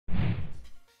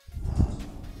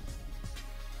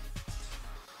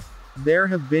There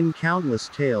have been countless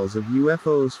tales of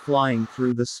UFOs flying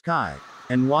through the sky,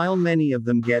 and while many of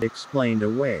them get explained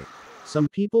away, some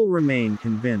people remain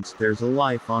convinced there's a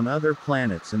life on other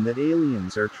planets and that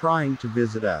aliens are trying to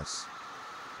visit us.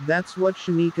 That's what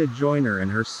Shaneika Joyner and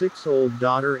her 6-year-old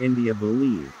daughter India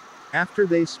believe, after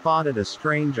they spotted a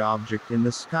strange object in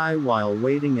the sky while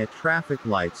waiting at traffic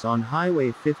lights on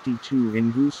Highway 52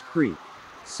 in Goose Creek,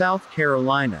 South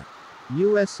Carolina.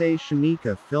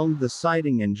 USA.Shaneika filmed the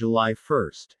sighting on July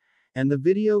 1st, and the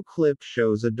video clip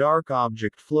shows a dark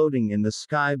object floating in the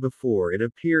sky before it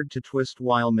appeared to twist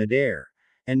while midair,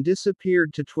 and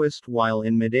disappeared to twist while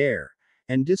in midair,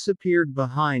 and disappeared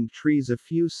behind trees a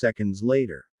few seconds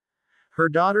later. Her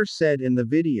daughter said in the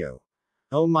video,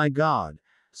 "Oh my God,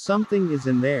 something is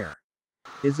in there.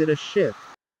 Is it a ship?"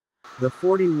 The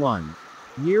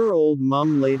 41-year-old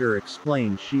mom later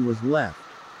explained she was left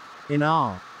in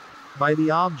awe by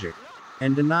the object,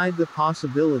 and denied the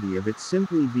possibility of it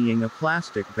simply being a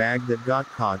plastic bag that got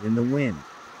caught in the wind.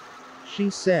 She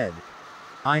said,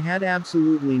 "I had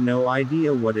absolutely no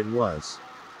idea what it was."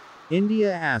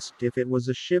 India asked if it was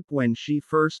a ship when she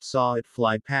first saw it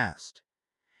fly past.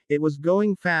 "It was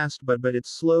going fast but it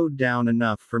slowed down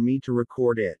enough for me to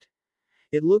record it.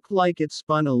 It looked like it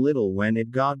spun a little when it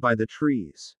got by the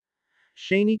trees."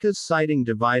 Shaneika's sighting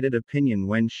divided opinion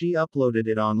when she uploaded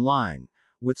it online,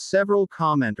 with several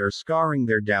commenters scarring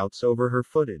their doubts over her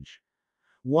footage.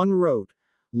 One wrote,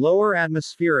 "Lower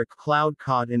atmospheric cloud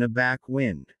caught in a back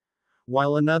wind,"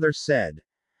 while another said,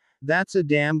 "That's a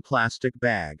damn plastic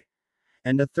bag."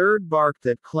 And a third barked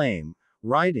that claim,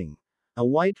 writing, "A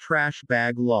white trash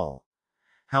bag lol."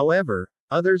 However,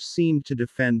 others seemed to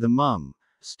defend the mum,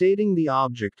 stating the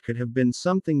object could have been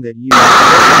something that used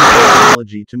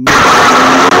technology to move.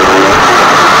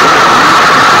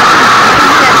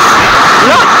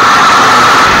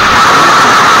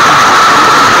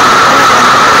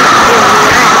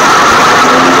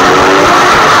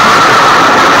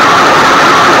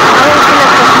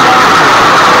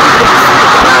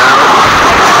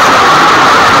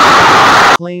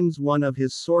 Claims one of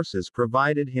his sources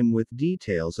provided him with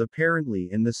details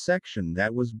apparently in the section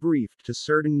that was briefed to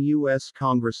certain U.S.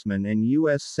 congressmen and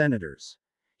U.S. senators.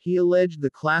 He alleged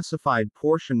the classified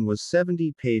portion was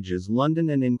 70 pages London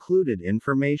and included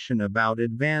information about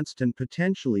advanced and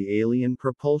potentially alien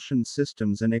propulsion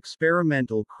systems and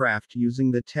experimental craft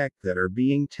using the tech that are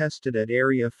being tested at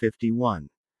Area 51.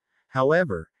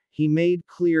 However, he made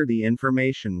clear the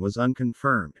information was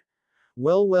unconfirmed.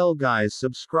 Well guys,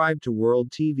 subscribe to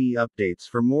World TV updates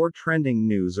for more trending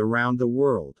news around the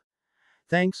world.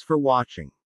 Thanks for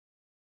watching.